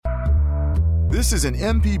This is an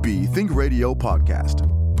MPB Think Radio podcast.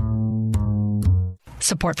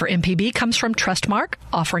 Support for MPB comes from Trustmark,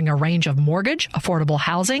 offering a range of mortgage, affordable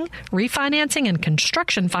housing, refinancing, and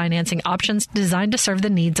construction financing options designed to serve the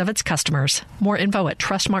needs of its customers. More info at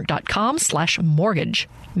trustmark.com/mortgage.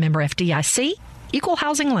 Member FDIC, Equal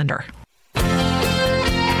Housing Lender.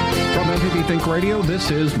 From MPB Think Radio, this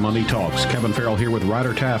is Money Talks. Kevin Farrell here with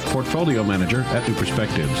Ryder Taft, Portfolio Manager at New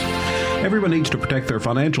Perspectives. Everyone needs to protect their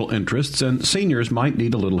financial interests, and seniors might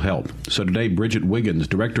need a little help. So today, Bridget Wiggins,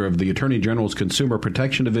 Director of the Attorney General's Consumer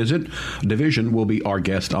Protection Division, will be our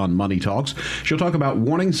guest on Money Talks. She'll talk about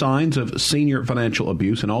warning signs of senior financial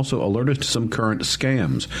abuse and also alert us to some current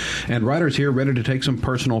scams. And Ryder's here ready to take some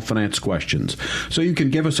personal finance questions. So you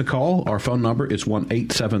can give us a call. Our phone number is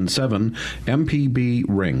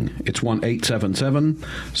 1-877-MPB-RING. It's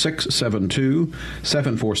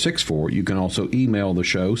 1-877-672-7464. You can also email the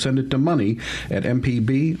show. Send it to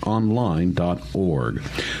money@mpbonline.org.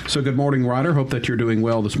 So good morning, Ryder. Hope that you're doing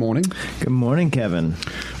well this morning. Good morning, Kevin.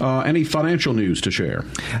 Any financial news to share?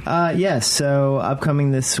 Yes. So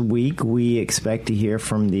upcoming this week, we expect to hear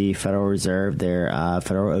from the Federal Reserve, their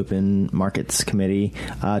Federal Open Markets Committee,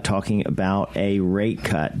 talking about a rate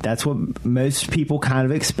cut. That's what most people kind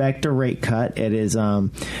of expect, a rate cut. It is not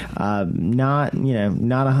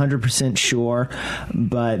 100% sure,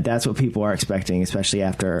 but that's what people are expecting, especially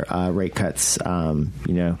after rate cuts,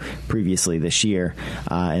 previously this year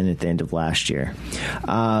and at the end of last year.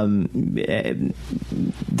 The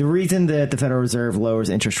reason that the Federal Reserve lowers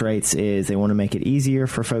interest rates is they want to make it easier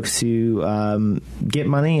for folks to get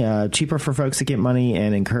money, cheaper for folks to get money,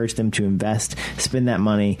 and encourage them to invest, spend that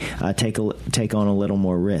money, take on a little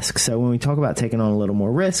more risk. So when we talk about taking on a little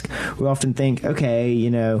more risk, we often think, okay,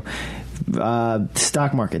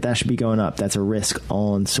 stock market, that should be going up. That's a risk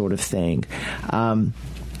on sort of thing.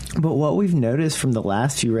 But what we've noticed from the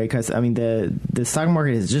last few rate cuts, the stock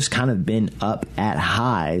market has just kind of been up at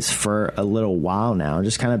highs for a little while now,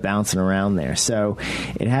 just kind of bouncing around there. So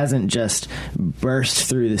it hasn't just burst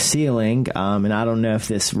through the ceiling. And I don't know if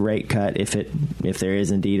this rate cut, if there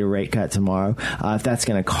is indeed a rate cut tomorrow, if that's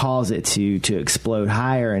going to cause it to explode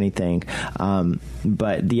high or anything.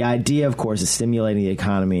 But the idea, of course, is stimulating the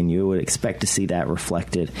economy, and you would expect to see that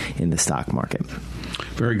reflected in the stock market.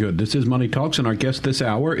 Very good. This is Money Talks, and our guest this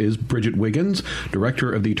hour is Bridget Wiggins,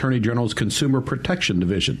 Director of the Attorney General's Consumer Protection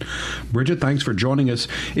Division. Bridget, thanks for joining us.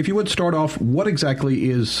 If you would start off, what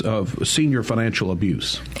exactly is senior financial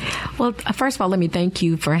abuse? Well, first of all, let me thank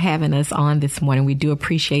you for having us on this morning. We do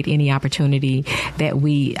appreciate any opportunity that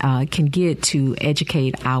we can get to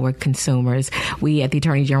educate our consumers. We at the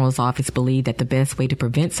Attorney General's office believe that the best way to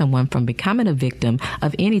prevent someone from becoming a victim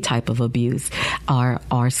of any type of abuse or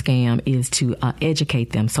scam is to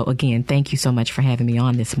educate them. So again, thank you so much for having me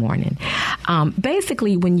on this morning.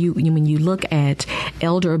 Basically, when you look at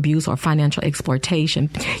elder abuse or financial exploitation,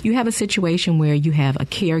 you have a situation where you have a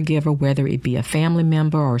caregiver, whether it be a family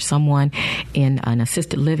member or someone in an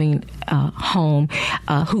assisted living home,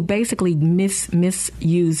 who basically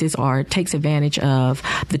misuses or takes advantage of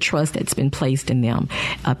the trust that's been placed in them,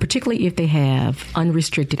 particularly if they have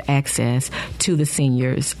unrestricted access to the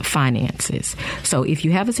senior's finances. So if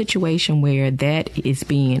you have a situation where that is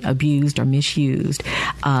being abused or misused,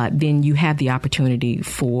 then you have the opportunity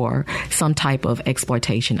for some type of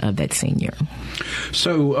exploitation of that senior.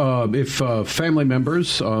 So if family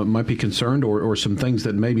members might be concerned, or some things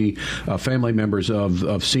that maybe family members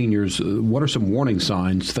of seniors, what are some warning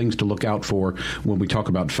signs, things to look out for when we talk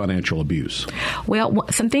about financial abuse? Well,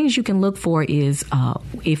 some things you can look for is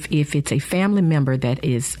if it's a family member that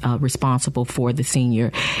is responsible for the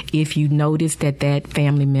senior, if you notice that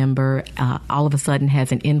family member all of a sudden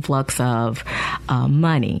has an influx of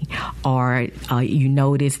money, or you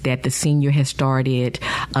notice that the senior has started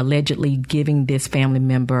allegedly giving this family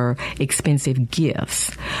member expensive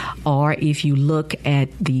gifts, or if you look at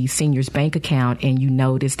the senior's bank account and you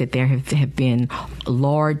notice that there have been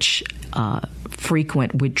large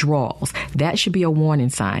frequent withdrawals, that should be a warning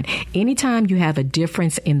sign. Anytime you have a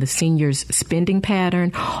difference in the senior's spending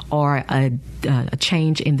pattern or a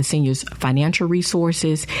change in the senior's financial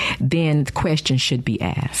resources, then questions should be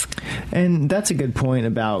asked. And that's a good point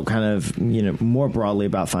about kind of, more broadly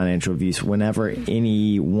about financial abuse, whenever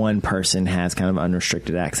any one person has kind of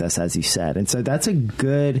unrestricted access, as you said. And so that's a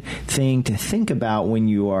good thing to think about when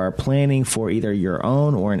you are planning for either your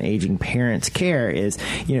own or an aging parent's care is,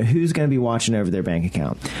 who's going to be watching over their bank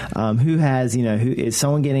account? Who is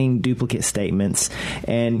someone getting duplicate statements?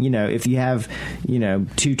 And, if you have,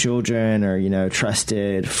 2 children or,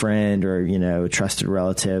 trusted friend or, trusted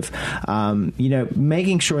relative,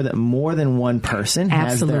 making sure that more than one person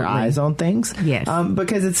has their eyes on things. Yes.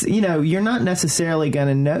 Because it's, you're not necessarily going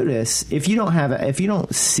to notice if you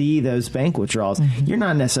don't see those bank withdrawals, you're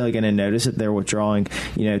not necessarily going to notice that they're withdrawing,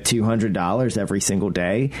 $200 every single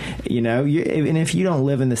day, and if you don't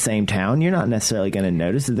live in the same town, you're not necessarily going to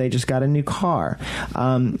notice that they just got a new car.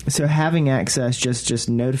 So having access, just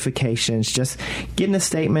notifications, just getting a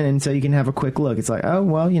statement, and so you can have a quick look. It's like, oh,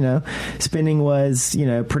 well, spending was,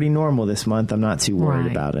 pretty normal this month. I'm not too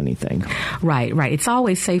worried about anything. Right. It's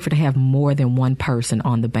always safer to have more than one person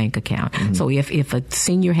on the bank account. Mm-hmm. So if a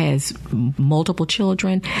senior has multiple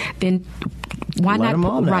children, then why not?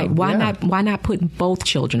 Why not put both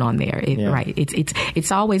children on there? Right.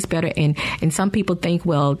 It's always better. And some people think,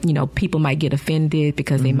 well, people might get offended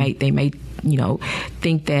because they may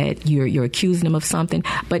think that you're accusing them of something.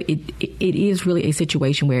 But it is really a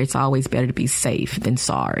situation where it's always better to be safe than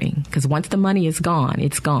sorry. Because once the money is gone,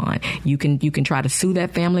 it's gone. You can try to sue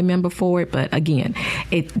that family member for it, but again,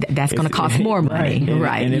 that's going to cost more money.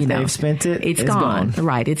 Right. And if they've spent it, it's gone.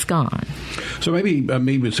 Right. It's gone. So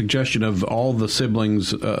maybe a suggestion of all the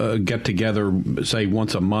siblings get together, say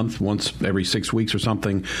once a month, once every 6 weeks or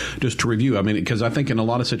something, just to review. I mean, because I think in a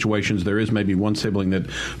lot of situations there is maybe one sibling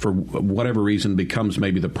that, for whatever reason, becomes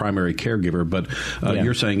maybe the primary caregiver. But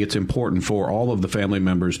you're saying it's important for all of the family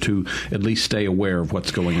members to at least stay aware of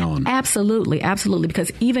what's going on. Absolutely.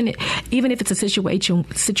 Because even if it's a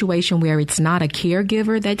situation where it's not a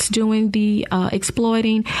caregiver that's doing the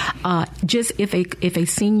exploiting, just if a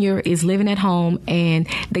senior is living at home and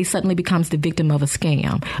they suddenly becomes the victim of a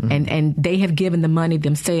scam, and they have given the money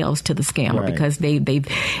themselves to the scammer because they've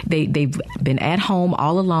been at home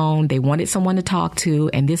all alone. They wanted someone to talk to,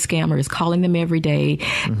 and this scammer is calling them every day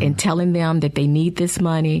and telling them that they need this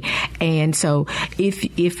money. And so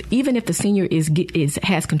even if the senior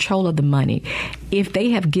has control of the money, if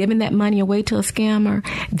they have given that money away to a scammer,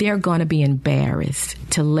 they're going to be embarrassed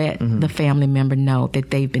to let the family member know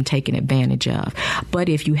that they've been taken advantage of. But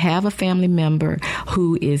if you have a family member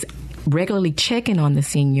who is regularly checking on the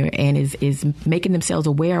senior and is making themselves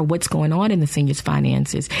aware of what's going on in the senior's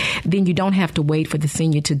finances, then you don't have to wait for the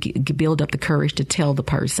senior to build up the courage to tell the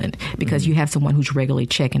person, because you have someone who's regularly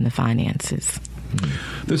checking the finances.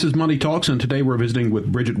 This is Money Talks, and today we're visiting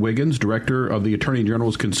with Bridget Wiggins, Director of the Attorney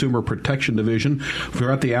General's Consumer Protection Division.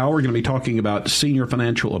 Throughout the hour, we're going to be talking about senior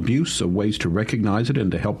financial abuse, ways to recognize it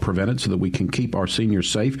and to help prevent it so that we can keep our seniors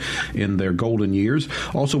safe in their golden years.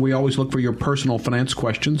 Also, we always look for your personal finance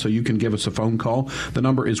questions, so you can give us a phone call. The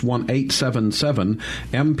number is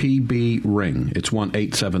 1-877-MPB-RING. It's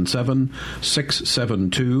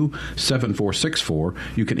 1-877-672-7464.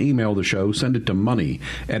 You can email the show, send it to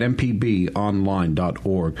money@mpbonline.org.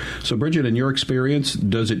 So, Bridget, in your experience,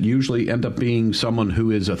 does it usually end up being someone who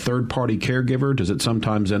is a third-party caregiver? Does it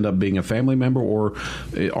sometimes end up being a family member, or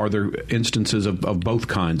are there instances of both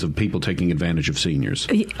kinds of people taking advantage of seniors?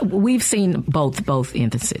 We've seen both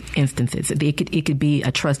instances. It could be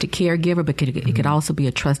a trusted caregiver, but it could also be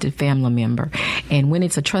a trusted family member. And when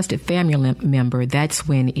it's a trusted family member, that's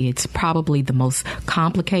when it's probably the most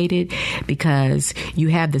complicated, because you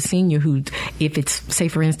have the senior who, if it's, say,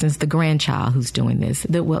 for instance, the grandchild who's doing this,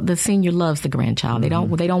 the senior loves the grandchild. They don't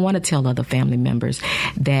want to tell other family members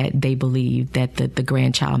that they believe that the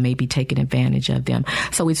grandchild may be taking advantage of them.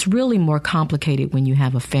 So it's really more complicated when you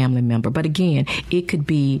have a family member. But again, it could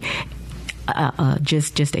be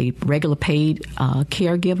just a regular paid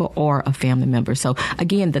caregiver or a family member. So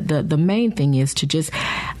again, the main thing is to just,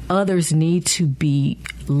 others need to be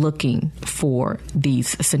looking for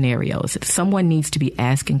these scenarios. Someone needs to be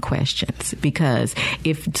asking questions, because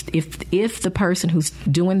if the person who's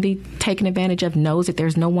doing the taking advantage of knows that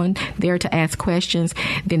there's no one there to ask questions,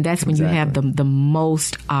 then that's when you have the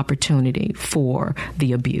most opportunity for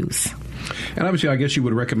the abuse. And obviously, I guess you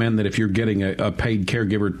would recommend that if you're getting a paid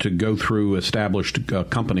caregiver, to go through established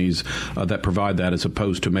companies that provide that, as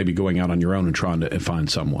opposed to maybe going out on your own and trying to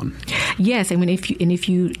find someone. Yes, and if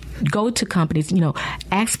you go to companies,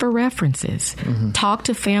 ask for references. Talk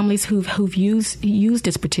to families who've used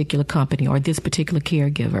this particular company or this particular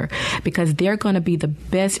caregiver, because they're going to be the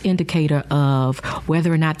best indicator of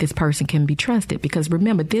whether or not this person can be trusted. Because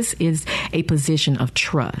remember, this is a position of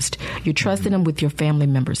trust. You're trusting them with your family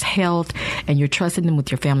member's health, trust, and you're trusting them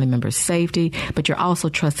with your family members' safety, but you're also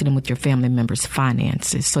trusting them with your family members'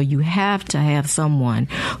 finances. So you have to have someone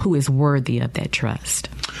who is worthy of that trust.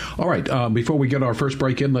 All right. Before we get our first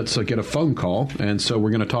break in, let's get a phone call. And so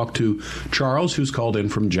we're going to talk to Charles, who's called in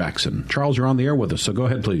from Jackson. Charles, you're on the air with us, so go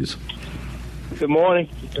ahead, please. Good morning.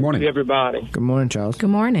 Good morning, everybody. Good morning, Charles. Good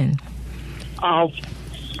morning.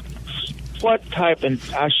 What type, and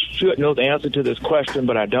I should know the answer to this question,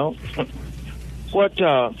 but I don't. What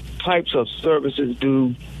types of services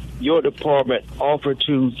do your department offer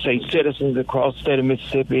to, say, citizens across the state of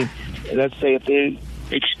Mississippi? Let's say if they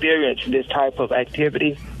experience this type of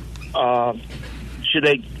activity, can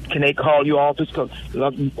they call your office? Because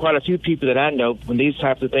quite a few people that I know, when these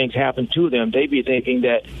types of things happen to them, they be thinking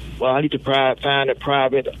that, well, I need to find a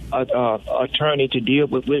private attorney to deal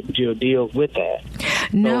with that.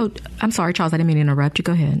 No, So, I'm sorry, Charles. I didn't mean to interrupt you.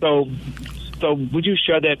 Go ahead. So would you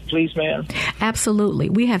share that, please, ma'am?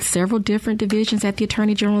 Absolutely. We have several different divisions at the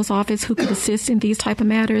Attorney General's office who could assist in these type of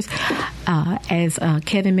matters. As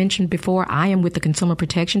Kevin mentioned before, I am with the Consumer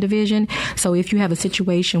Protection Division. So if you have a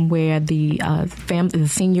situation where the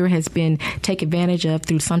senior has been taken advantage of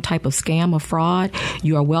through some type of scam or fraud,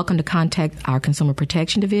 you are welcome to contact our Consumer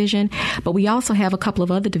Protection Division. But we also have a couple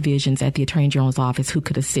of other divisions at the Attorney General's office who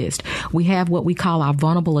could assist. We have what we call our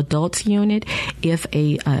Vulnerable Adults Unit. If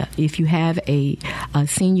you have a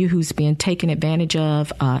senior who's been taken advantage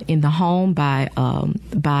of in the home by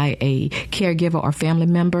a caregiver or family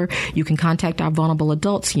member, you can contact our Vulnerable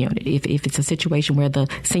Adults Unit if it's a situation where the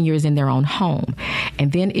senior is in their own home.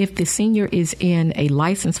 And then if the senior is in a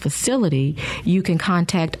licensed facility, you can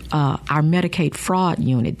contact our Medicaid Fraud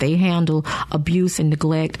Unit. They handle abuse and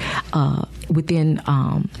neglect within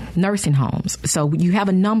nursing homes. So you have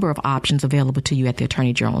a number of options available to you at the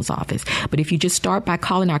Attorney General's office. But if you just start by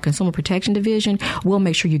calling our Consumer Protection Division, we'll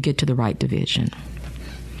make sure you get to the right division.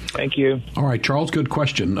 Thank you. All right, Charles, good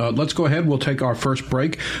question. Let's go ahead. We'll take our first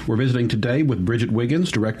break. We're visiting today with Bridget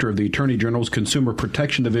Wiggins, Director of the Attorney General's Consumer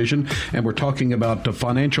Protection Division, and we're talking about the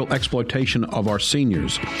financial exploitation of our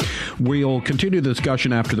seniors. We'll continue the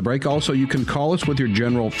discussion after the break. Also, you can call us with your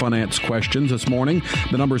general finance questions this morning.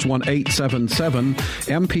 The number is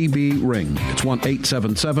 1-877-MPB-RING. It's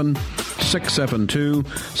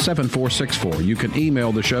 1-877-672-7464. You can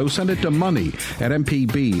email the show. Send it to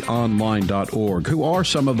money@mpbonline.org. Who are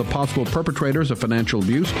some of the possible perpetrators of financial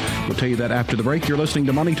abuse? We'll tell you that after the break. You're listening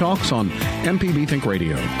to Money Talks on MPB Think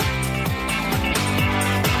Radio.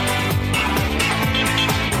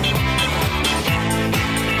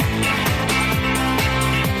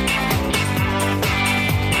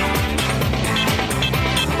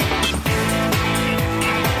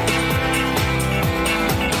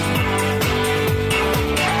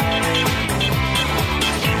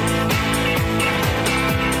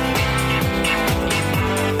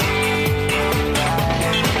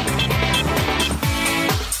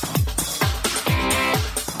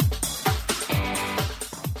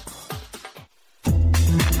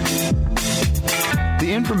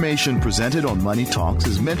 The information presented on Money Talks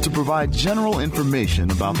is meant to provide general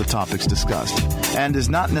information about the topics discussed and is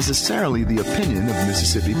not necessarily the opinion of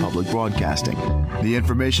Mississippi Public Broadcasting. The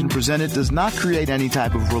information presented does not create any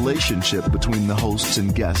type of relationship between the hosts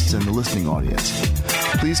and guests and the listening audience.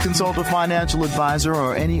 Please consult a financial advisor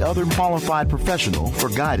or any other qualified professional for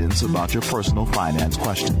guidance about your personal finance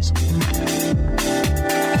questions.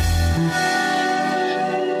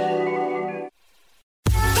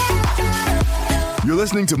 You're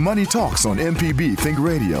listening to Money Talks on MPB Think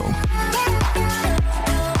Radio.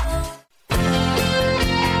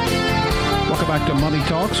 Welcome back to Money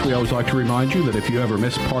Talks. We always like to remind you that if you ever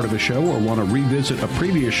miss part of a show or want to revisit a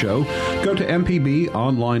previous show, go to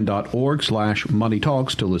mpbonline.org/Money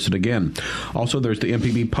Talks to listen again. Also, there's the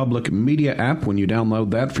MPB Public Media app. When you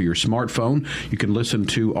download that for your smartphone, you can listen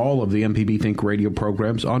to all of the MPB Think Radio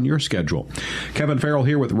programs on your schedule. Kevin Farrell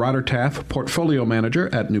here with Ryder Taff, Portfolio Manager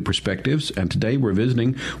at New Perspectives, and today we're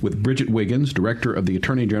visiting with Bridget Wiggins, Director of the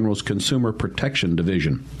Attorney General's Consumer Protection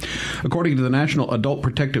Division. According to the National Adult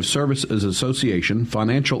Protective Services Association,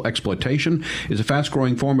 financial exploitation is a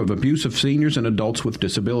fast-growing form of abuse of seniors and adults with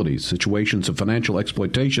disabilities. Situations of financial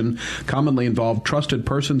exploitation commonly involve trusted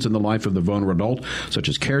persons in the life of the vulnerable adult, such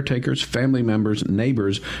as caretakers, family members,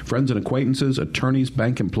 neighbors, friends and acquaintances, attorneys,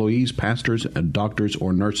 bank employees, pastors, and doctors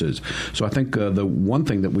or nurses. So I think the one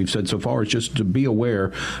thing that we've said so far is just to be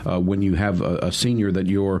aware when you have a senior that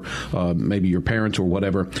you're maybe your parents or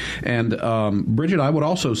whatever. And Bridget, I would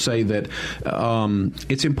also say that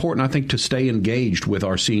it's important, I think, to stay engaged with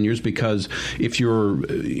our seniors, because if you're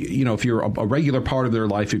a regular part of their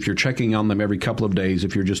life, if you're checking on them every couple of days,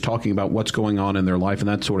 if you're just talking about what's going on in their life and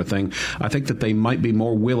that sort of thing, I think that they might be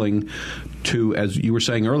more willing to, as you were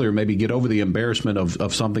saying earlier, maybe get over the embarrassment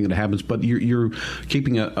of something that happens. But you're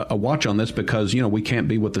keeping a watch on this, because, we can't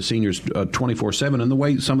be with the seniors 24/7. And the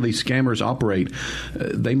way some of these scammers operate,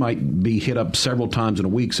 they might be hit up several times in a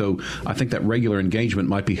week. So I think that regular engagement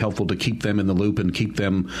might be helpful to keep them in the loop and keep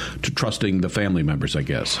them to trusting the family members, I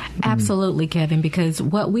guess. Absolutely, Kevin, because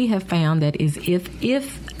what we have found that is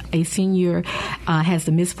if a senior has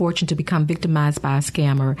the misfortune to become victimized by a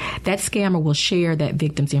scammer, that scammer will share that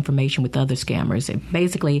victim's information with other scammers. And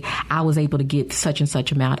basically, I was able to get such and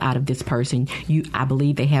such amount out of this person. I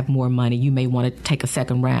believe they have more money. You may want to take a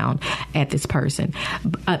second round at this person.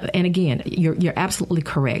 And again, you're absolutely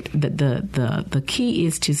correct. The key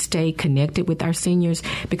is to stay connected with our seniors,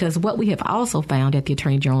 because what we have also found at the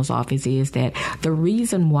Attorney General's office is that the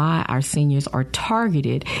reason why our seniors are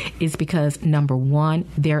targeted is because, number one,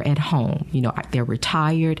 they're at home. They're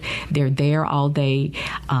retired. They're there all day.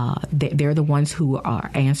 They're the ones who are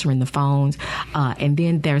answering the phones. And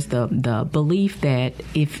then there's the belief that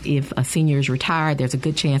if a senior is retired, there's a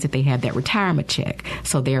good chance that they have that retirement check.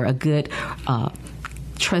 So they're a good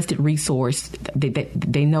trusted resource.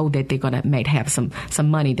 They know that they're going to have some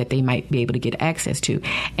money that they might be able to get access to.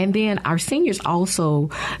 And then our seniors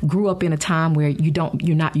also grew up in a time where you don't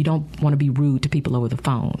want to be rude to people over the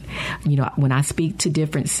phone. When I speak to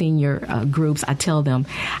different senior groups, I tell them,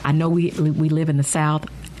 I know we live in the South,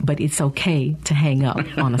 but it's okay to hang up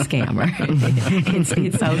on a scammer.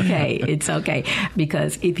 It's okay. It's okay.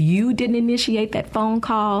 Because if you didn't initiate that phone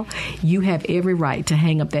call, you have every right to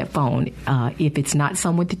hang up that phone if it's not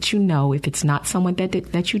someone that you know, if it's not someone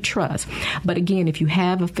that you trust. But again, if you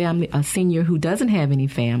have a senior who doesn't have any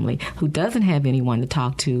family, who doesn't have anyone to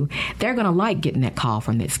talk to, they're going to like getting that call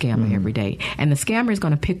from that scammer every day. And the scammer is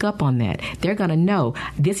going to pick up on that. They're going to know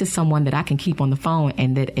this is someone that I can keep on the phone,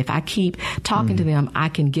 and that if I keep talking to them, I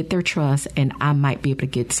can get their trust, and I might be able to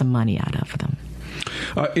get some money out of them.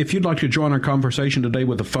 If you'd like to join our conversation today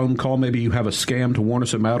with a phone call, maybe you have a scam to warn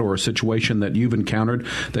us about, or a situation that you've encountered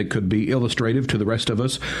that could be illustrative to the rest of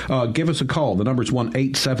us, give us a call. The number is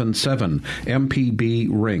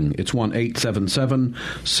 1-877-MPB-RING. It's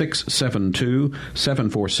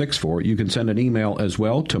 1-877-672-7464. You can send an email as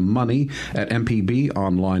well to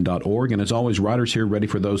money@mpbonline.org. And as always, Ryder's here ready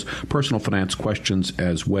for those personal finance questions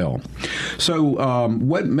as well. So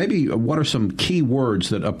what are some key words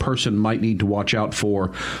that a person might need to watch out for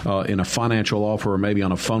in a financial offer, or maybe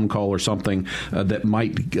on a phone call or something that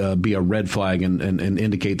might be a red flag and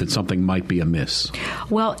indicate that something might be amiss?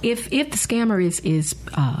 Well, if the scammer is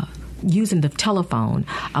using the telephone,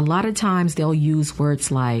 a lot of times they'll use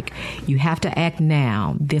words like, you have to act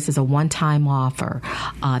now, this is a one-time offer.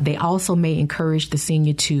 They also may encourage the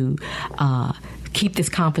senior to keep this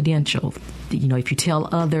confidential. If you tell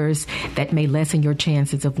others, that may lessen your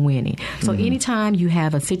chances of winning. So anytime you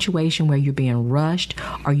have a situation where you're being rushed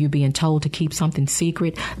or you're being told to keep something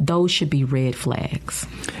secret, those should be red flags.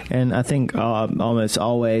 And I think almost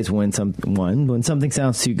always when something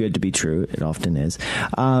sounds too good to be true, it often is.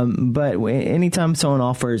 But anytime someone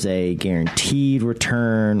offers a guaranteed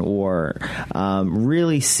return or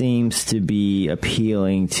really seems to be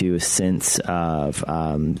appealing to a sense of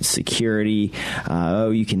security,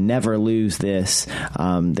 you can never lose this.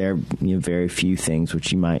 There are very few things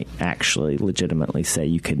which you might actually legitimately say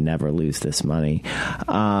you could never lose this money.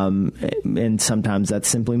 And sometimes that's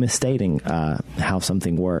simply misstating how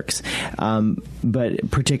something works. But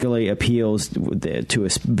particularly appeals to a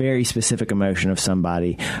very specific emotion of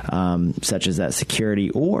somebody, such as that security,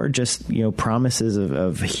 or just promises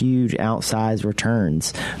of huge outsized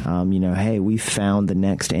returns. Hey, we found the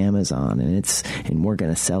next Amazon, and we're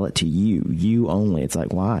going to sell it to you only. It's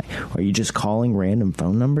like, why? Are you just calling random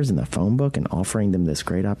phone numbers in the phone book and offering them this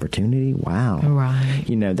great opportunity? Wow. Right.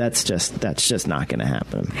 That's just not going to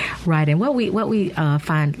happen. Right. And what we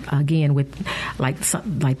find again with like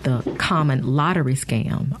the common lottery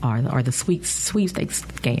scam or the sweepstakes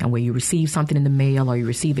scam, where you receive something in the mail or you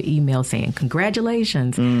receive an email saying,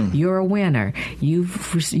 congratulations, you're a winner.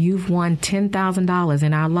 You've won $10,000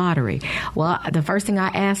 in our lottery. Well, the first thing I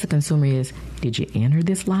ask the consumer is, did you enter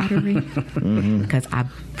this lottery? Because I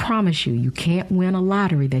promise you can't win a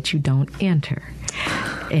lottery that you don't enter.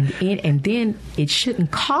 And then it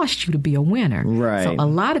shouldn't cost you to be a winner. Right. So a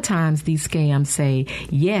lot of times these scams say,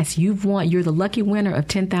 yes, you've won. You're the lucky winner of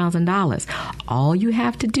 $10,000. All you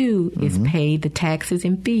have to do is pay the taxes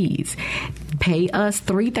and fees. Pay us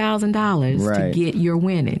 $3,000 to get your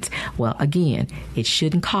winnings. Well, again, it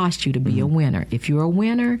shouldn't cost you to be a winner. If you're a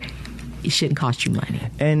winner, it shouldn't cost you money.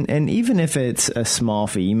 And even if it's a small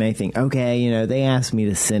fee, you may think, okay, they asked me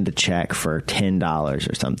to send a check for $10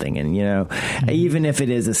 or something. And, even if it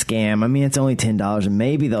is a scam, I mean, it's only $10 and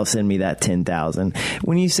maybe they'll send me that $10,000.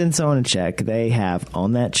 When you send someone a check, they have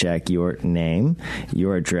on that check your name,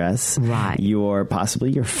 your address, right,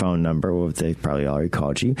 possibly your phone number, what they've probably already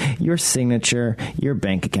called you, your signature, your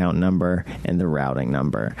bank account number, and the routing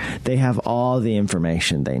number. They have all the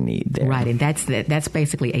information they need there. Right, and that's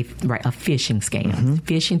basically a phishing scam. Mm-hmm.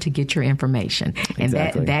 Phishing to get your information. And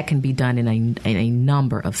exactly. that can be done in a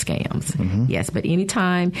number of scams. Mm-hmm. Yes, but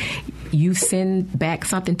anytime you send back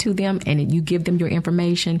something to them and you give them your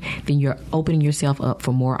information, then you're opening yourself up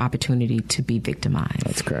for more opportunity to be victimized.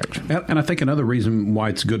 That's correct. And I think another reason why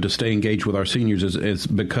it's good to stay engaged with our seniors is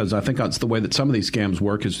because I think that's the way that some of these scams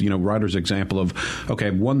work is, Ryder's example of, okay,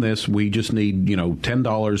 I've won this, we just need,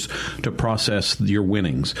 $10 to process your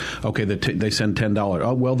winnings. Okay, they send $10.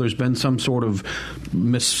 Oh, well, there's been some sort of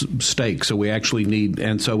mistake, so we actually need,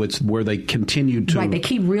 and so it's where they continue to... Right, they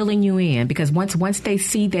keep reeling you in because once they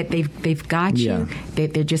see that they've got you,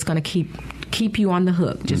 they're just going to keep you on the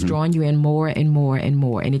hook, just drawing you in more and more and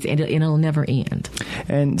more, and it'll never end.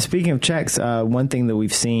 And speaking of checks, one thing that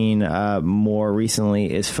we've seen more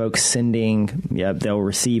recently is folks sending, they'll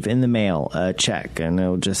receive in the mail a check, and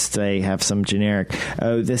it'll just say, have some generic,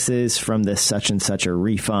 oh, this is from this such and such a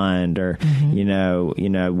refund, or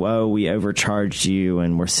whoa, we overcharged you,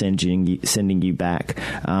 and we're sending you back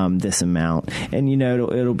this amount, and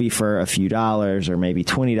it'll be for a few dollars or maybe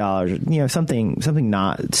 $20, something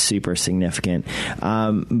not super significant.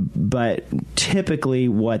 But typically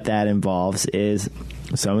what that involves is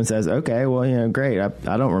someone says, okay, well, great.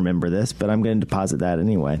 I don't remember this, but I'm going to deposit that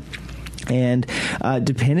anyway. And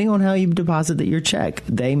depending on how you deposit your check,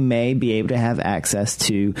 they may be able to have access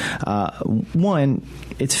to, one,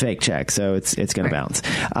 it's fake check, so it's going to bounce.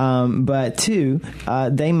 But two,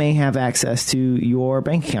 they may have access to your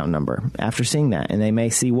bank account number after seeing that, and they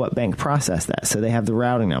may see what bank processed that. So they have the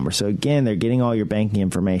routing number. So again, they're getting all your banking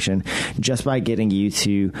information just by getting you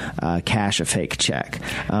to cash a fake check.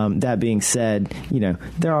 That being said,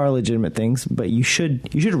 there are legitimate things, but you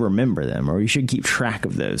should remember them, or you should keep track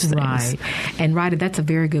of those things. Right. And Ryder, that's a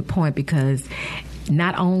very good point, because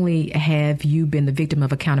not only have you been the victim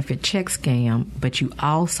of a counterfeit check scam, but you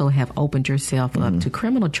also have opened yourself up to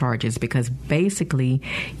criminal charges, because basically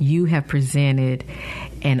you have presented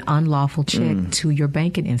an unlawful check to your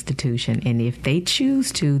banking institution. And if they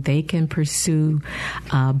choose to, they can pursue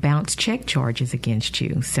bounce check charges against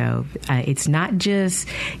you. So it's not just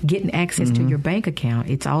getting access to your bank account.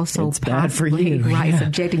 It's also it's bad for you. Right,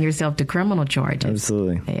 subjecting yourself to criminal charges.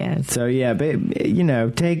 Absolutely. Yes. So,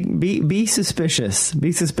 be suspicious.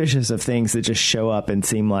 Be suspicious of things that just show up and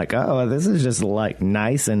seem like, oh, this is just like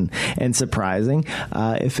nice and surprising.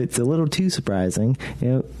 If it's a little too surprising,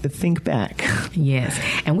 think back. Yes.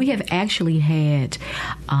 And we have actually had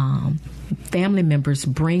family members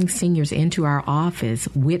bring seniors into our office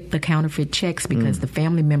with the counterfeit checks because the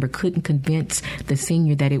family member couldn't convince the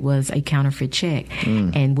senior that it was a counterfeit check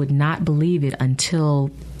and would not believe it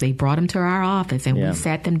until they brought them to our office, and we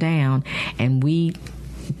sat them down and we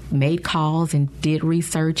made calls and did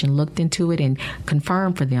research and looked into it and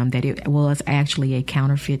confirmed for them that it was actually a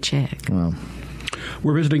counterfeit check. Wow.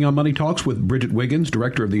 We're visiting on Money Talks with Bridget Wiggins,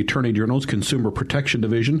 Director of the Attorney General's Consumer Protection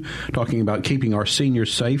Division, talking about keeping our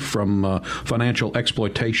seniors safe from financial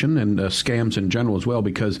exploitation and scams in general as well,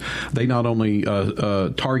 because they not only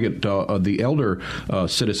target the elder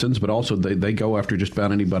citizens, but also they go after just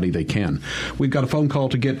about anybody they can. We've got a phone call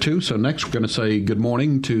to get to, so next we're going to say good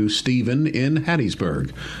morning to Stephen in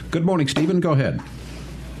Hattiesburg. Good morning, Stephen. Go ahead.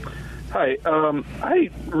 Hi.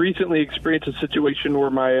 I recently experienced a situation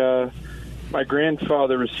where my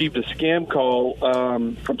grandfather received a scam call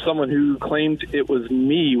from someone who claimed it was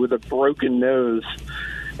me with a broken nose,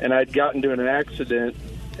 and I'd gotten into an accident,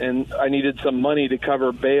 and I needed some money to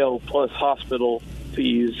cover bail plus hospital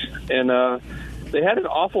fees. And they had an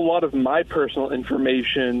awful lot of my personal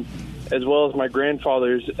information, as well as my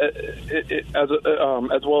grandfather's,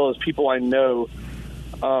 as well as people I know.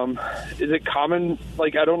 Is it common?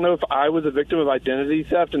 Like, I don't know if I was a victim of identity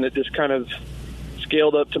theft, and it just kind of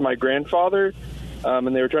scaled up to my grandfather,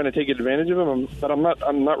 and they were trying to take advantage of him. But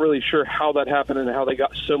I'm not really sure how that happened and how they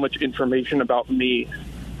got so much information about me.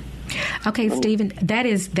 Okay, Stephen, that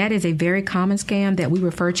is a very common scam that we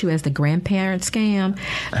refer to as the grandparent scam.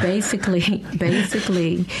 Basically, the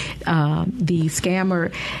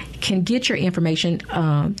scammer can get your information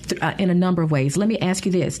in a number of ways. Let me ask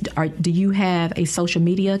you this: do you have a social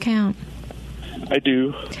media account? I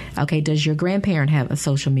do. Okay. Does your grandparent have a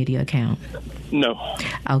social media account? No.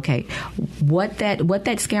 Okay. What that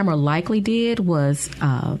scammer likely did was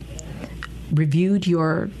reviewed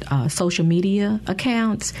your social media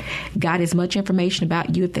accounts, got as much information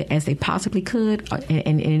about you as they possibly could,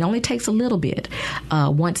 and it only takes a little bit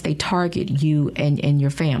once they target you and your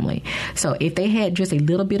family. So if they had just a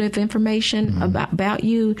little bit of information about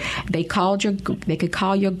you, they could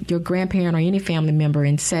call your grandparent or any family member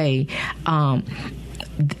and say,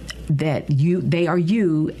 that they are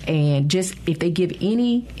you, and just if they give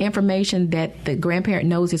any information that the grandparent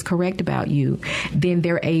knows is correct about you, then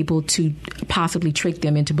they're able to possibly trick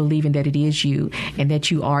them into believing that it is you and that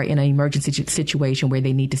you are in an emergency situation where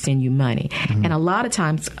they need to send you money. And a lot of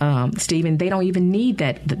times, Stephen, they don't even need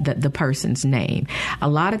the person's name. A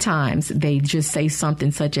lot of times they just say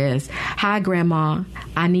something such as, "Hi, Grandma,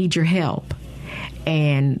 I need your help."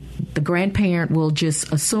 And the grandparent will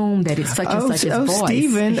just assume that it's such and such as voice.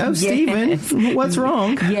 Stephen. Oh, Yes. Stephen. What's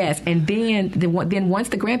wrong? Yes, and then once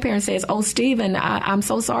the grandparent says, "Oh, Stephen, I'm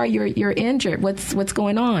so sorry, you're injured. What's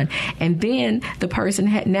going on?" And then the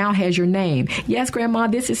person now has your name. "Yes, Grandma,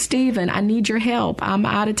 this is Stephen. I need your help. I'm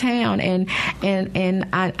out of town, and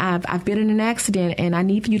I've been in an accident, and I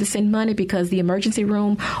need for you to send money because the emergency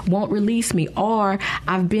room won't release me, or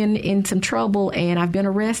I've been in some trouble and I've been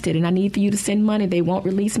arrested, and I need for you to send money. They won't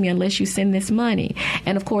release me unless you send this money."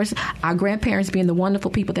 And of course, our grandparents, being the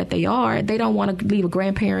wonderful people that they are, they don't want to leave a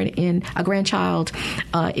grandchild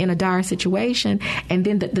in a dire situation. And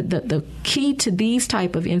then the key to these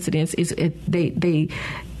type of incidents is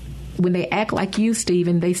when they act like you,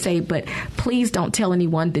 Stephen, they say, "But please don't tell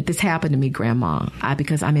anyone that this happened to me, Grandma,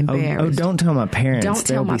 because I'm embarrassed." Oh, don't tell my parents. Don't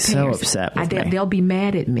tell my parents. They'll be so upset with me. They'll be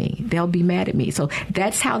mad at me. They'll be mad at me. So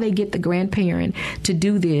that's how they get the grandparent to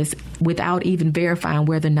do this without even verifying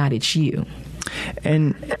whether or not it's you.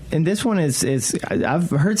 And this one is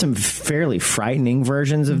I've heard some fairly frightening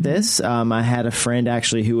versions of this. I had a friend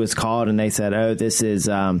actually who was called and they said, "Oh, this is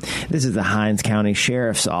the Hinds County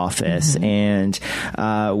Sheriff's Office, and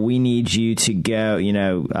we need you to go."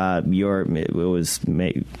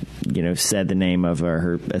 Said the name of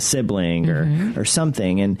a sibling or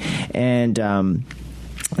something, and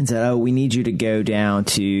said, "Oh, we need you to go down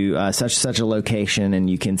to such a location, and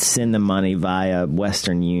you can send the money via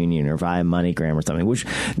Western Union or via MoneyGram or something."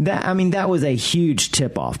 That was a huge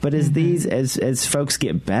tip off. But as folks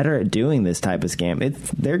get better at doing this type of scam,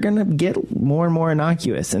 they're going to get more and more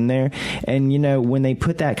innocuous. And when they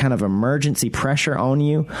put that kind of emergency pressure on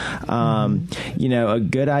you, a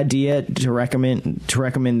good idea to recommend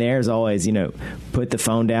there is always put the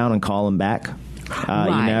phone down and call them back.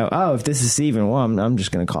 Right. If this is Stephen, well, I'm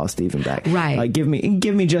just going to call Stephen back. Right. Give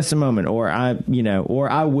me just a moment, or I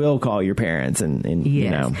will call your parents, and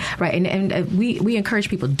yes. Right. And we encourage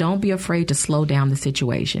people, don't be afraid to slow down the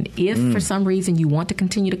situation. If for some reason you want to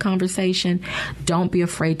continue the conversation, don't be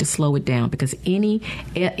afraid to slow it down, because any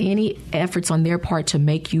efforts on their part to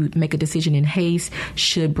make you make a decision in haste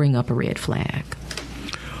should bring up a red flag.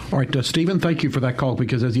 All right, Stephen, thank you for that call,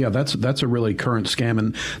 because that's a really current scam.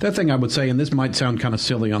 And that thing I would say, and this might sound kind of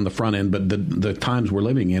silly on the front end, but the times we're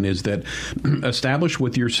living in is that establish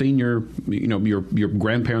with your senior, your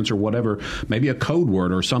grandparents or whatever, maybe a code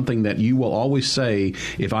word or something that you will always say.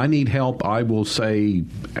 If I need help, I will say,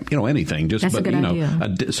 anything. That's a good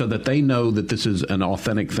idea. So that they know that this is an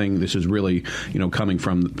authentic thing. This is really, coming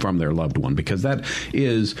from their loved one, because that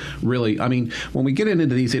is really. I mean, when we get into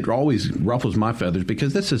these, it always ruffles my feathers,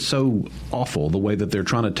 because this is so awful, the way that they're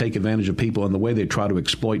trying to take advantage of people and the way they try to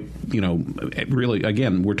exploit, really,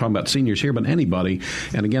 again, we're talking about seniors here, but anybody.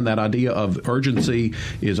 And again, that idea of urgency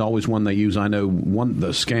is always one they use. I know the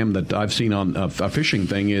scam that I've seen on a phishing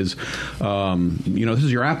thing is, this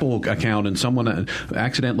is your Apple account and someone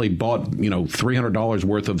accidentally bought, $300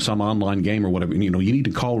 worth of some online game or whatever. You need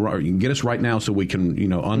to call, you can get us right now so we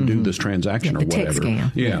can, undo this transaction or whatever. Text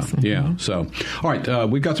scam. Yeah. Yes. Yeah. So, all right,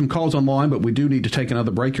 we've got some calls on the line, but we do need to take another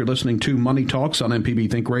break. You're listening to Money Talks on MPB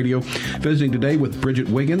Think Radio. Visiting today with Bridget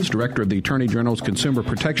Wiggins, Director of the Attorney General's Consumer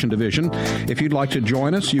Protection Division. If you'd like to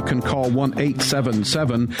join us, you can call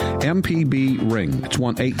 1-877-MPB-RING. It's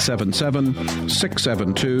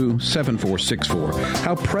 1-877-672-7464.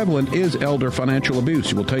 How prevalent is elder financial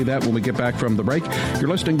abuse? We'll tell you that when we get back from the break. You're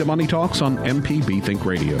listening to Money Talks on MPB Think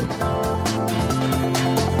Radio.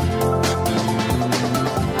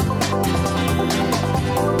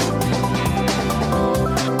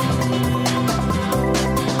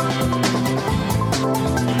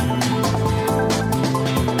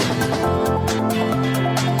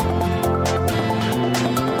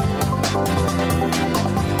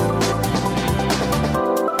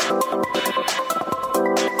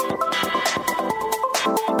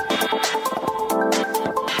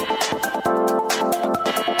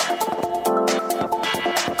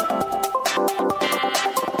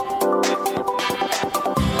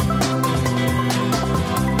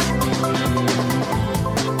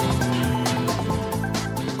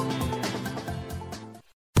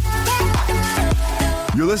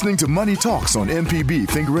 listening to Money Talks on MPB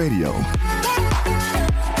Think Radio.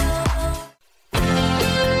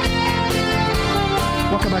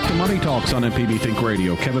 Welcome back to Money Talks on MPB Think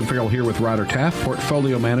Radio. Kevin Farrell here with Ryder Taff,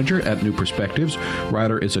 Portfolio Manager at New Perspectives.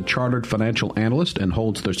 Ryder is a chartered financial analyst and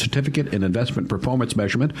holds the Certificate in Investment Performance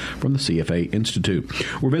Measurement from the CFA Institute.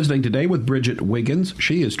 We're visiting today with Bridget Wiggins.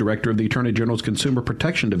 She is Director of the Attorney General's Consumer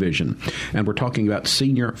Protection Division, and we're talking about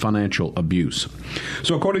senior financial abuse.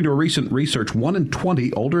 So according to a recent research, 1 in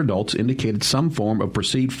 20 older adults indicated some form of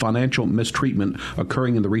perceived financial mistreatment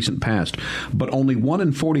occurring in the recent past, but only 1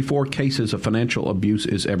 in 44 cases of financial abuse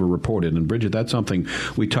is ever reported. And Bridget, that's something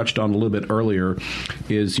we touched on a little bit earlier,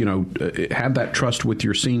 is, have that trust with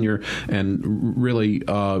your senior and really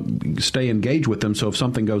stay engaged with them. So if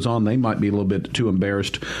something goes on, they might be a little bit too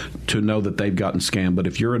embarrassed to know that they've gotten scammed. But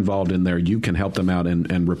if you're involved in there, you can help them out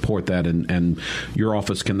and report that. And your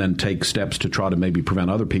office can then take steps to try to maybe prevent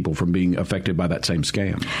other people from being affected by that same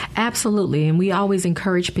scam. Absolutely. And we always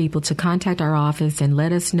encourage people to contact our office and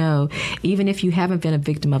let us know, even if you haven't been a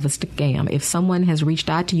victim of a scam. If someone has reached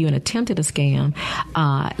out to you and attempted a scam,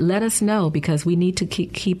 let us know, because we need to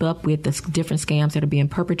keep up with the different scams that are being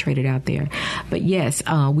perpetrated out there. But yes,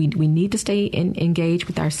 we need to stay engaged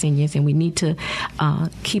with our seniors, and we need to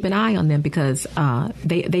keep an eye on them, because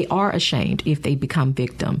they are ashamed if they become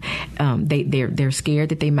victim. They're scared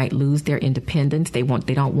that they might lose their independence. They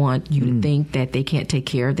don't want you to think that they can't take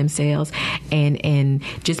care of themselves, and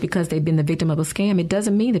just because they've been the victim of a scam, it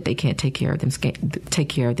doesn't mean that they can't take care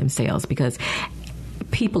of themselves, because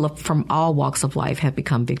people from all walks of life have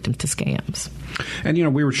become victims to scams. And,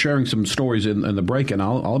 we were sharing some stories in the break, and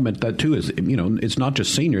I'll admit that, too, is, it's not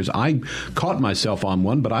just seniors. I caught myself on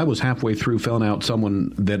one, but I was halfway through filling out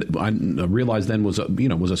someone that I realized then was a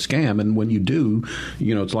scam. And when you do,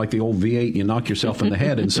 it's like the old V8, you knock yourself in the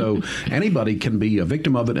head. And so anybody can be a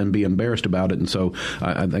victim of it and be embarrassed about it. And so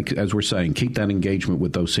I think, as we're saying, keep that engagement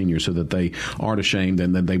with those seniors so that they aren't ashamed,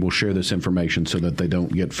 and then they will share this information so that they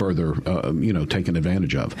don't get further, taken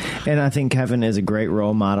advantage of. And I think Kevin is a great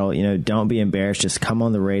role model. Don't be embarrassed. Just come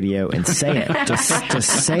on the radio and say it.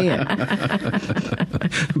 Just say it.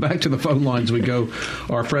 Back to the phone lines we go.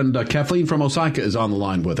 Our friend Kathleen from Osaka is on the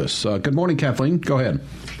line with us. Good morning, Kathleen. Go ahead.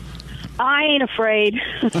 I ain't afraid.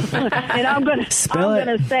 And I'm going to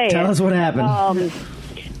say it. Tell us what happened.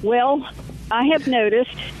 Well, I have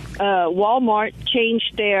noticed Walmart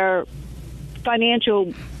changed their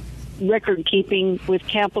financial record keeping with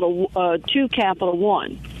to Capital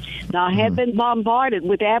One. Now, I have been bombarded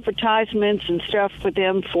with advertisements and stuff for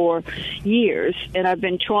them for years, and I've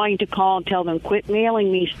been trying to call and tell them, quit mailing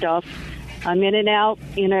me stuff. I'm in and out,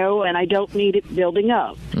 and I don't need it building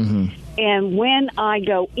up. Mm-hmm. And when I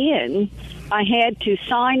go in, I had to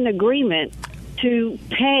sign an agreement to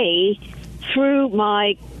pay through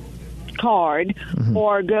my card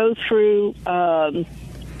or go through a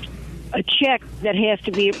check that has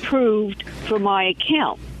to be approved for my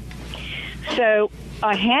account. So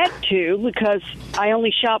I had to, because I only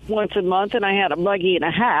shop once a month and I had a buggy and a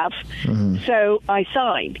half, so I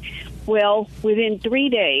signed. Well, within 3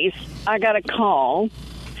 days, I got a call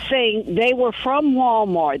saying they were from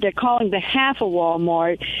Walmart. They're calling behalf of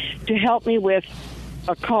Walmart to help me with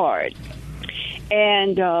a card.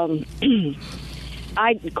 And, of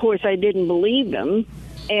course, I didn't believe them,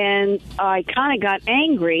 and I kind of got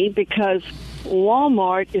angry because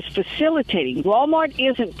Walmart is facilitating. Walmart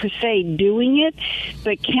isn't per se doing it,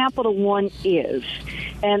 but Capital One is.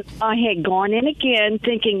 And I had gone in again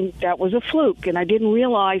thinking that was a fluke, and I didn't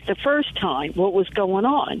realize the first time what was going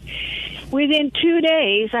on. Within 2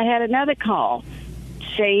 days, I had another call.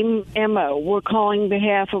 Same MO. We're calling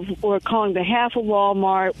behalf of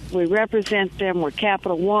Walmart. We represent them. We're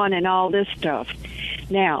Capital One and all this stuff.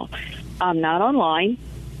 Now, I'm not online,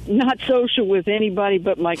 not social with anybody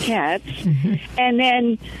but my cats. And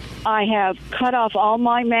then I have cut off all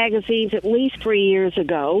my magazines at least 3 years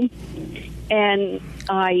ago, and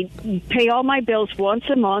I pay all my bills once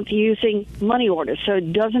a month using money orders, so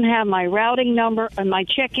it doesn't have my routing number and my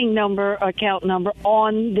checking number, account number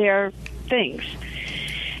on their things.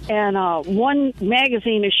 And one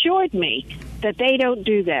magazine assured me that they don't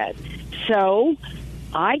do that. So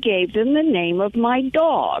I gave them the name of my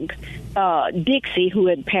dog, Dixie, who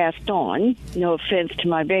had passed on, no offense to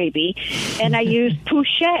my baby, and I used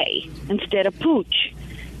Pouchet instead of Pooch.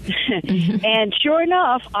 And sure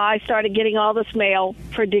enough, I started getting all this mail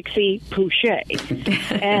for Dixie Pouchet.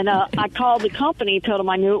 And I called the company, told them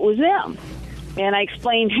I knew it was them. And I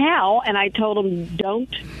explained how, and I told them, don't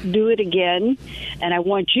do it again, and I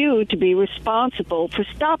want you to be responsible for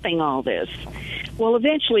stopping all this. Well,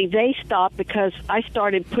 eventually they stopped because I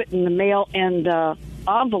started putting the mail in the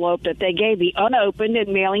envelope that they gave me unopened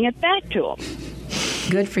and mailing it back to them.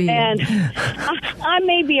 Good for you. And I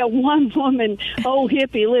may be a one-woman old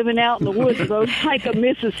hippie living out in the woods of Opelika,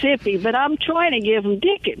 Mississippi, but I'm trying to give them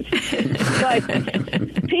Dickens.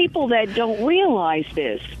 But people that don't realize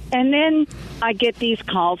this, and then I get these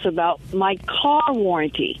calls about my car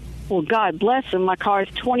warranty. Well, God bless them. My car is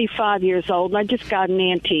 25 years old, and I just got an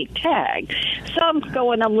antique tag. So I'm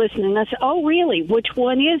listening, and I said, oh, really? Which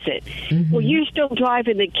one is it? Mm-hmm. Well, you're still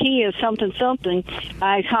driving the Kia something.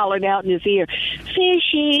 I hollered out in his ear,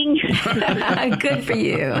 fishing. Good for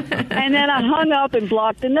you. And then I hung up and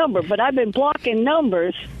blocked the number. But I've been blocking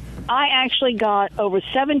numbers. I actually got over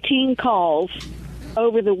 17 calls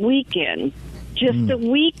over the weekend, just the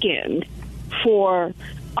weekend, for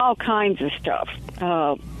all kinds of stuff.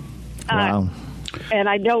 Wow. And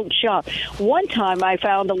I don't shop. One time I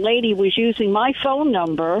found a lady was using my phone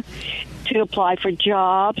number to apply for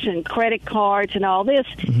jobs and credit cards and all this.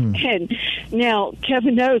 Mm-hmm. And now,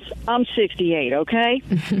 Kevin knows I'm 68, okay?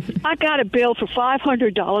 I got a bill for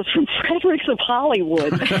 $500 from Fredericks of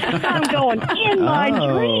Hollywood. I'm going, in my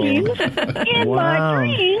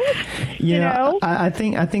dreams. You know? I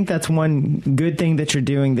think that's one good thing that you're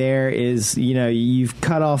doing there is, you've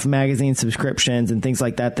cut off magazine subscriptions and things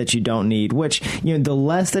like that you don't need, which, the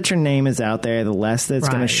less that your name is out there, the less that's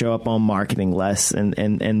going to show up on marketing less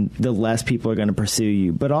and the less people are going to pursue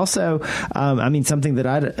you. But also, something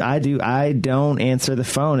that I do, I don't answer the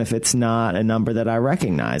phone if it's not a number that I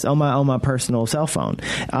recognize on my personal cell phone.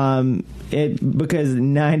 Because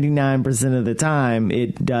 99% of the time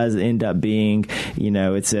it does end up being,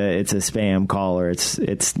 it's a spam call or it's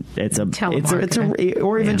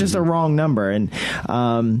or even just a wrong number. And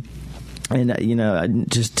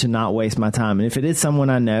just to not waste my time. And if it is someone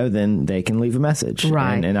I know, then they can leave a message,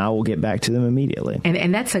 right? And I will get back to them immediately.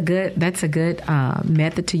 And that's a good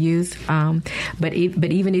method to use. But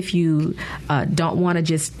even if you don't want to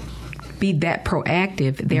just be that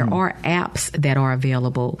proactive, there are apps that are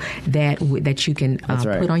available that you can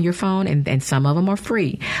put on your phone, and some of them are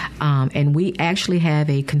free. And we actually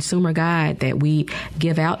have a consumer guide that we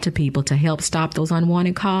give out to people to help stop those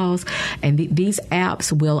unwanted calls. And these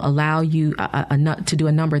apps will allow you to do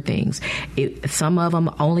a number of things. Some of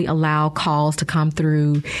them only allow calls to come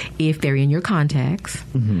through if they're in your contacts.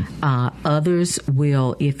 Mm-hmm. Others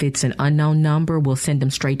will, if it's an unknown number, will send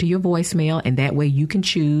them straight to your voicemail, and that way you can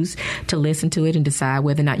choose to listen to it and decide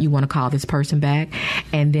whether or not you want to call this person back.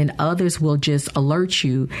 And then others will just alert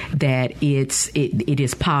you that it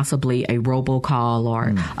is possibly a robocall or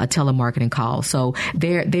a telemarketing call. So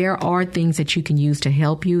there are things that you can use to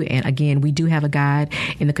help you. And again, we do have a guide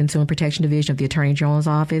in the Consumer Protection Division of the Attorney General's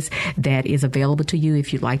office that is available to you.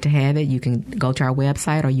 If you'd like to have it, you can go to our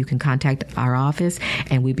website or you can contact our office,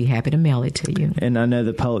 and we'd be happy to mail it to you. And I know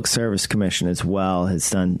the Public Service Commission as well has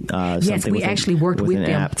done something. Yes, we actually worked with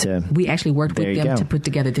them. We actually worked with them to put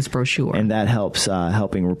together this brochure. And that helps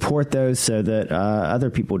helping report those so that other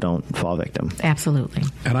people don't fall victim. Absolutely.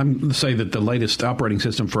 And I'm going to say that the latest operating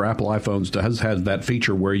system for Apple iPhones has that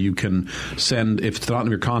feature where you can send, if it's not in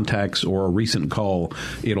your contacts or a recent call,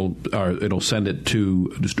 it'll send it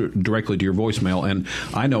directly to your voicemail. And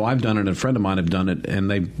I know I've done it, and a friend of mine have done it, and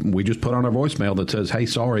we just put on our voicemail that says, hey,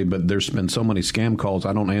 sorry, but there's been so many scam calls.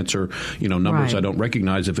 I don't answer, numbers I don't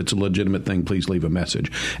recognize. If it's a legitimate thing, please leave a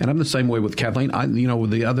message. And I'm the same way with Kathleen.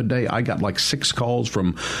 The other day I got like 6 calls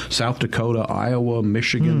from South Dakota, Iowa,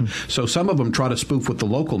 Michigan. So some of them try to spoof with the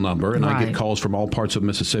local number, and I get calls from all parts of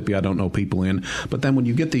Mississippi I don't know people in. But then when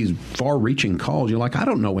you get these far-reaching calls, you're like, I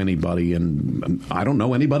don't know anybody, and I don't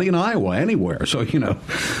know anybody in Iowa anywhere. So it's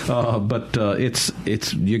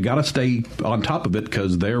you got to stay on top of it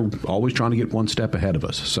because they're always trying to get one step ahead of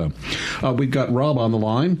us. So we've got Rob on the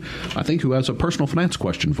line, I think, who has a personal finance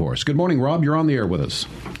question for us. Good morning, Rob. You're on the air with us.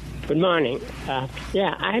 Good morning.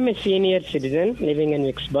 I'm a senior citizen living in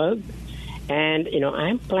Vicksburg, and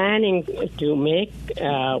I'm planning to make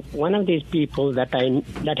one of these people that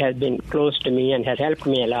has been close to me and has helped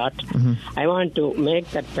me a lot. Mm-hmm. I want to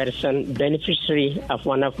make that person beneficiary of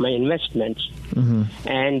one of my investments,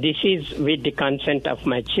 and this is with the consent of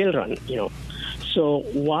my children. So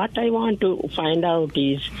what I want to find out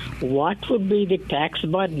is what would be the tax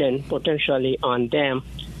burden potentially on them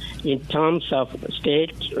in terms of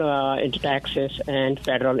state taxes and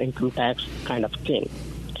federal income tax kind of thing.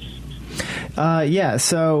 Yeah,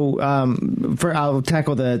 so I'll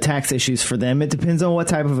tackle the tax issues for them. It depends on what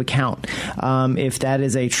type of account. If that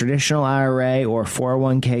is a traditional IRA or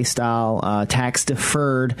 401k style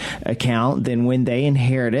tax-deferred account, then when they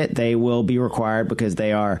inherit it, they will be required because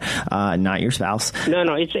they are not your spouse.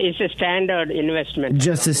 No, it's a standard investment.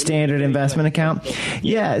 Just a standard investment account?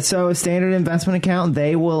 Yeah, so a standard investment account,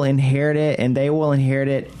 they will inherit it, and they will inherit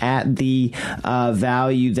it at the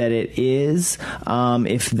value that it is.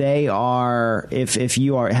 If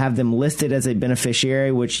you have them listed as a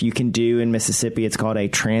beneficiary, which you can do in Mississippi, it's called a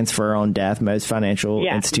transfer on death. Most financial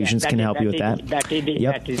institutions can help you with that. That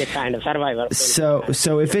is the kind of survivor.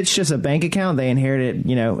 So if it's just a bank account, they inherit it,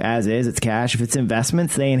 as is. It's cash. If it's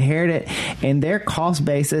investments, they inherit it, and their cost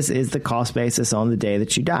basis is the cost basis on the day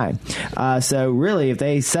that you die. So really, if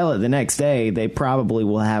they sell it the next day, they probably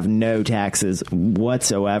will have no taxes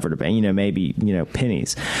whatsoever to pay. Maybe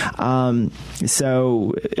pennies.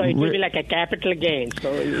 So it would be like a capital gain.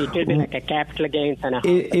 So it would be like a capital gain.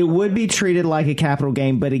 It would be treated like a capital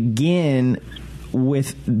gain, but again,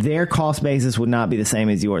 with their cost basis would not be the same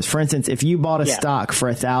as yours. For instance, if you bought a stock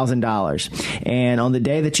for $1,000 and on the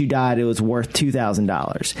day that you died, it was worth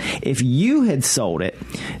 $2,000. If you had sold it,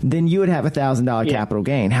 then you would have $1,000 capital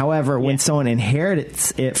gain. However, when someone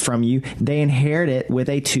inherits it from you, they inherit it with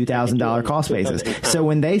a $2,000 cost basis. So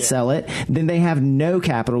when they sell it, then they have no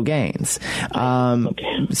capital gains.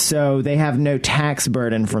 So they have no tax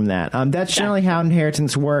burden from that. That's generally how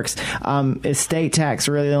inheritance works. Estate tax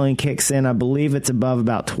really only kicks in, I believe it's above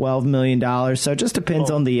about $12 million. So it just depends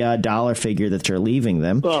on the dollar figure that you're leaving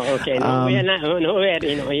them. Oh, okay. Nowhere,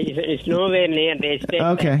 it's nowhere near the estate.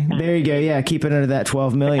 Okay, there you go. Yeah, keep it under that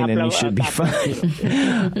 $12 million, and you should be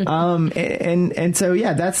fine. And so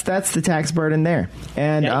that's the tax burden there.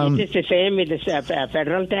 And is it the same with the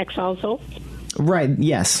federal tax also? Right.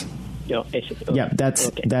 Yes. Okay. Yeah. That's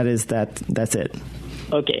it.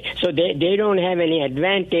 Okay, so they don't have any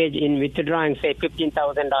advantage in withdrawing, say,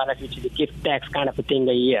 $15,000, which is a gift tax kind of a thing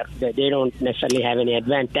a year. They don't necessarily have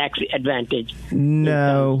any tax advantage.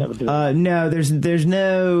 No, there's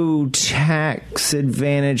no tax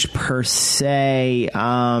advantage per se.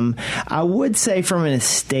 I would say from an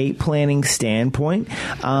estate planning standpoint,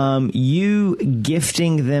 you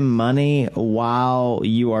gifting them money while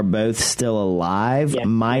you are both still alive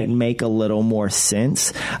might make a little more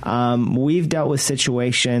sense. We've dealt with situations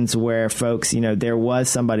where folks, there was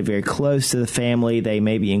somebody very close to the family. They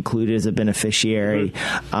may be included as a beneficiary,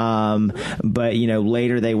 but,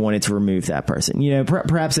 later they wanted to remove that person.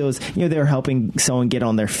 Perhaps it was, they were helping someone get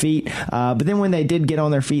on their feet, but then when they did get on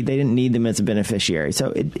their feet, they didn't need them as a beneficiary.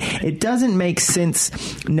 So it doesn't make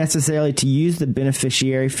sense necessarily to use the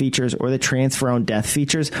beneficiary features or the transfer on death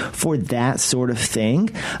features for that sort of thing.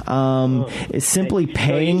 It's simply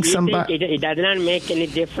paying somebody. It does not make any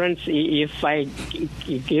difference if I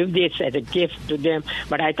give this as a gift to them,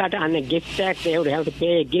 but I thought on the gift tax they would have to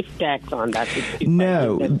pay a gift tax on that.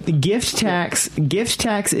 No, gift tax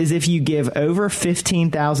is if you give over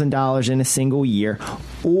 $15,000 in a single year,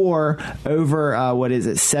 or over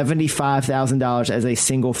 $75,000 as a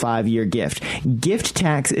single 5-year gift. Gift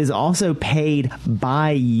tax is also paid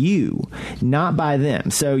by you, not by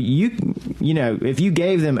them. So if you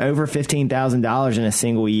gave them over $15,000 in a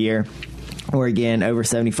single year, or again, over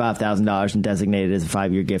 $75,000 and designated as a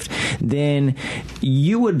 5-year gift, then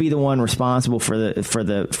you would be the one responsible for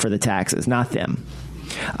the taxes, not them.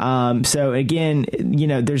 So again,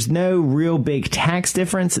 there's no real big tax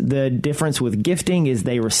difference. The difference with gifting is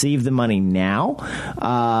they receive the money now,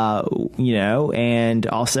 and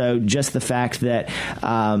also just the fact that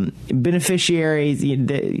beneficiaries,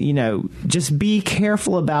 just be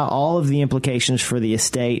careful about all of the implications for the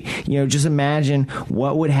estate. Just imagine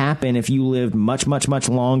what would happen if you lived much, much, much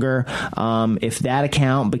longer. If that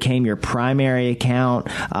account became your primary account,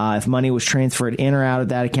 if money was transferred in or out of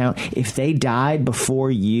that account, if they died before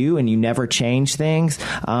you and you never changed things,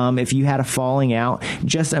 if you had a falling out,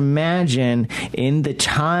 just imagine in the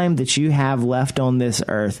time that you have left on this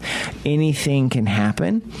earth, anything can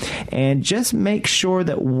happen. And just make sure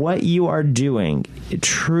that what you are doing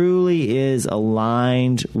truly is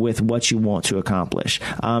aligned with what you want to accomplish.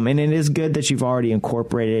 And it is good that you've already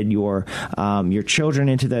incorporated your children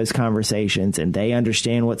into those conversations and they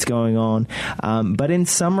understand what's going on. But in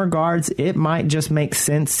some regards, it might just make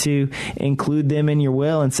sense to include them in your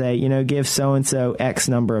will and say, give so-and-so X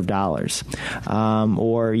number of dollars.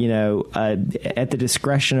 Or, at the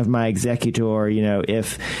discretion of my executor,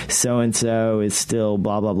 if so-and-so is still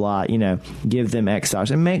blah, blah, blah, give them X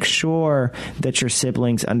dollars. And make sure that your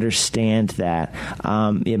siblings understand that.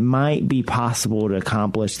 It might be possible to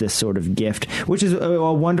accomplish this sort of gift, which is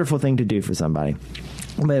a wonderful thing to do for somebody.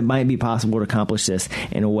 But it might be possible to accomplish this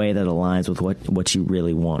in a way that aligns with what you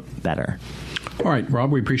really want better. All right,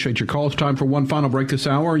 Rob, we appreciate your call. It's time for one final break this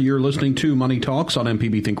hour. You're listening to Money Talks on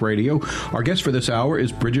MPB Think Radio. Our guest for this hour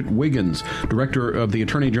is Bridget Wiggins, Director of the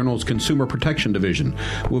Attorney General's Consumer Protection Division.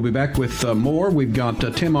 We'll be back with more. We've got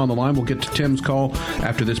Tim on the line. We'll get to Tim's call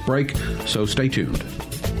after this break, so stay tuned.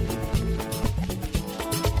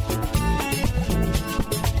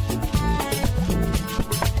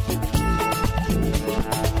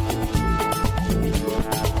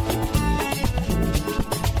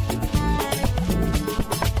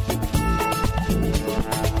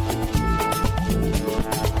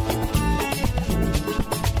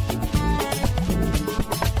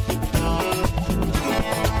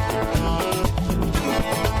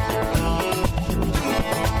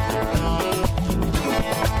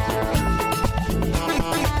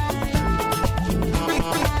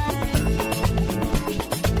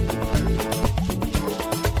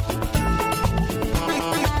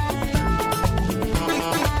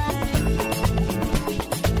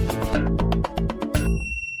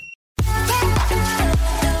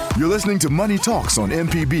 You're listening to Money Talks on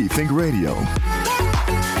MPB Think Radio.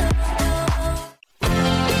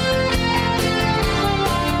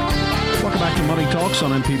 Welcome back to Money Talks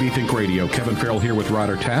on MPB Think Radio. Kevin Farrell here with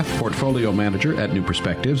Ryder Taff, Portfolio Manager at New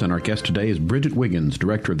Perspectives, and our guest today is Bridget Wiggins,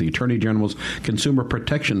 Director of the Attorney General's Consumer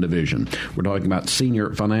Protection Division. We're talking about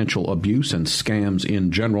senior financial abuse and scams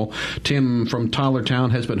in general. Tim from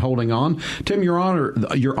Tylertown has been holding on. Tim, you're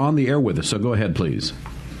on the air with us, so go ahead, please.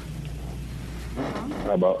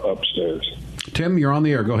 How about upstairs? Tim, you're on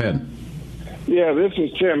the air. Go ahead. Yeah, this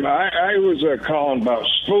is Tim. I was calling about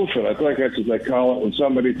spoofing. I think that's what they call it when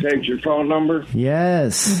somebody takes your phone number.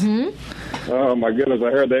 Yes. Mm-hmm. Oh, my goodness.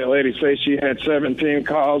 I heard that lady say she had 17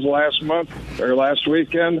 calls last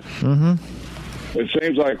weekend. Mm-hmm. It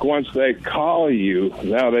seems like once they call you,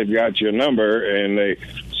 now they've got your number, and they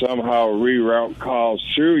somehow reroute calls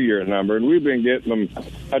through your number. And we've been getting them.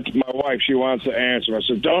 My wife, she wants to answer. I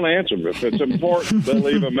said, don't answer them. If it's important, then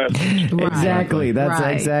leave a message. Right. Exactly. That's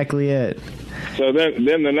exactly it. So then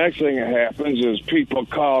the next thing that happens is people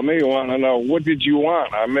call me wanting to know, what did you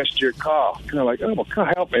want? I missed your call. Kind of like, oh, well,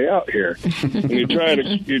 help me out here. And you try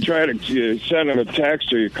to send them a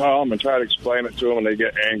text or you call them and try to explain it to them, and they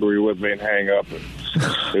get angry with me and hang up.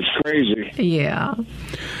 It's crazy. Yeah.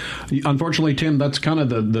 Unfortunately, Tim, that's kind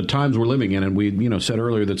of the times we're living in, and we said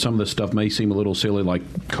earlier that some of this stuff may seem a little silly,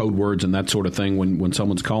 like code words and that sort of thing when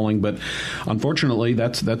someone's calling, but unfortunately,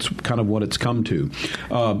 that's kind of what it's come to.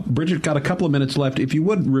 Bridget, got a couple of minutes left. If you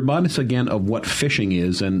would, remind us again of what phishing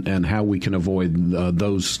is and how we can avoid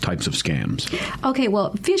those types of scams. Okay,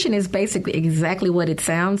 well, phishing is basically exactly what it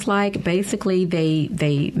sounds like. Basically,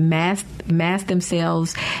 they mask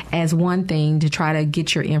themselves as one thing to try to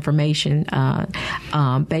get your information.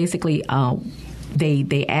 Basically,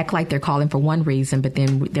 they act like they're calling for one reason, but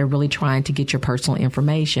then they're really trying to get your personal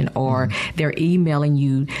information, or they're emailing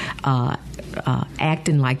you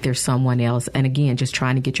acting like they're someone else, and again, just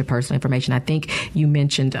trying to get your personal information. I think you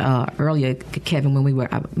mentioned earlier, Kevin, when we were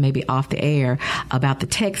maybe off the air, about the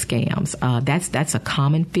text scams. That's a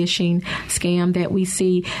common phishing scam that we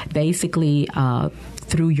see. Basically,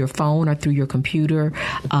 through your phone or through your computer,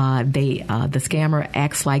 the scammer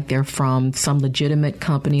acts like they're from some legitimate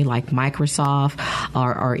company like Microsoft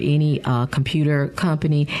or any computer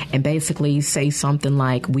company, and basically say something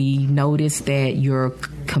like, we noticed that your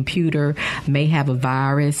computer may have a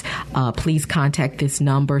virus. Please contact this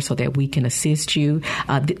number so that we can assist you.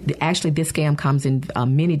 Actually, this scam comes in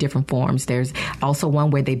many different forms. There's also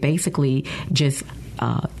one where they basically just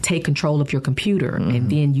take control of your computer, and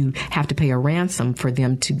then you have to pay a ransom for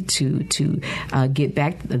them to get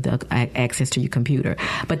back the access to your computer.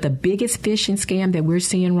 But the biggest phishing scam that we're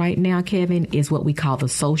seeing right now, Kevin, is what we call the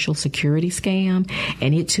Social Security scam,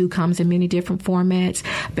 and it too comes in many different formats.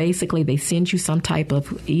 Basically, they send you some type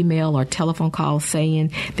of email or telephone call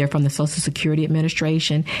saying they're from the Social Security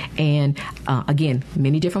Administration, and again,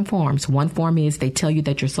 many different forms. One form is they tell you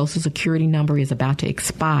that your Social Security number is about to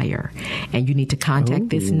expire, and you need to contact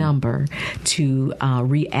this number to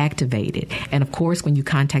reactivate it. And of course, when you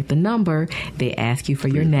contact the number, they ask you for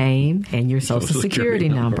your name and your Social Security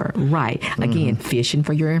number. Right. Again, phishing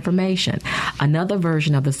for your information. Another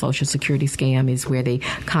version of the Social Security scam is where they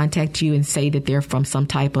contact you and say that they're from some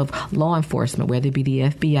type of law enforcement, whether it be the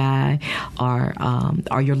FBI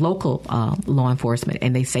or your local law enforcement,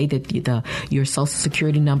 and they say that your Social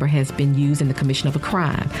Security number has been used in the commission of a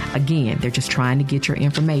crime. Again, they're just trying to get your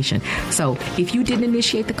information. So if you didn't ahead and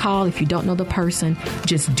initiate the call. If you don't know the person,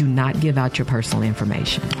 just do not give out your personal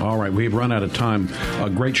information. All right, we've run out of time. A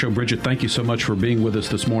great show, Bridget. Thank you so much for being with us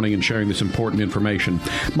this morning and sharing this important information.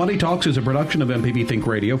 Money Talks is a production of MPB Think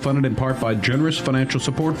Radio, funded in part by generous financial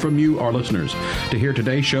support from you, our listeners. To hear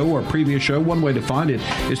today's show or previous show, one way to find it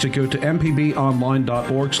is to go to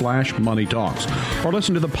mpbonline.org/Money Talks or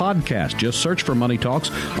listen to the podcast. Just search for Money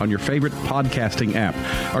Talks on your favorite podcasting app.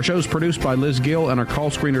 Our show is produced by Liz Gill, and our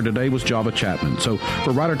call screener today was Java Chapman. So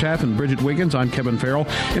for Ryder Taff and Bridget Wiggins, I'm Kevin Farrell,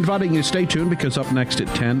 inviting you to stay tuned because up next at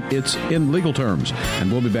 10, it's In Legal Terms.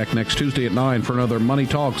 And we'll be back next Tuesday at 9 for another Money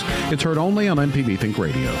Talks. It's heard only on MPB Think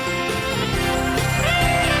Radio.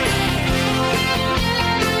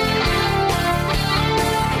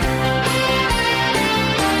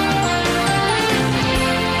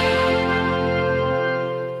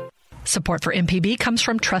 Support for MPB comes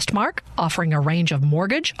from Trustmark, offering a range of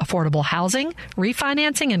mortgage, affordable housing,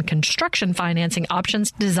 refinancing, and construction financing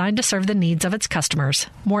options designed to serve the needs of its customers.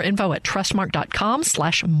 More info at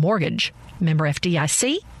trustmark.com/mortgage. Member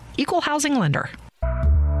FDIC, Equal Housing Lender.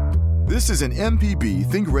 This is an MPB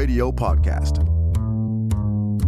Think Radio podcast.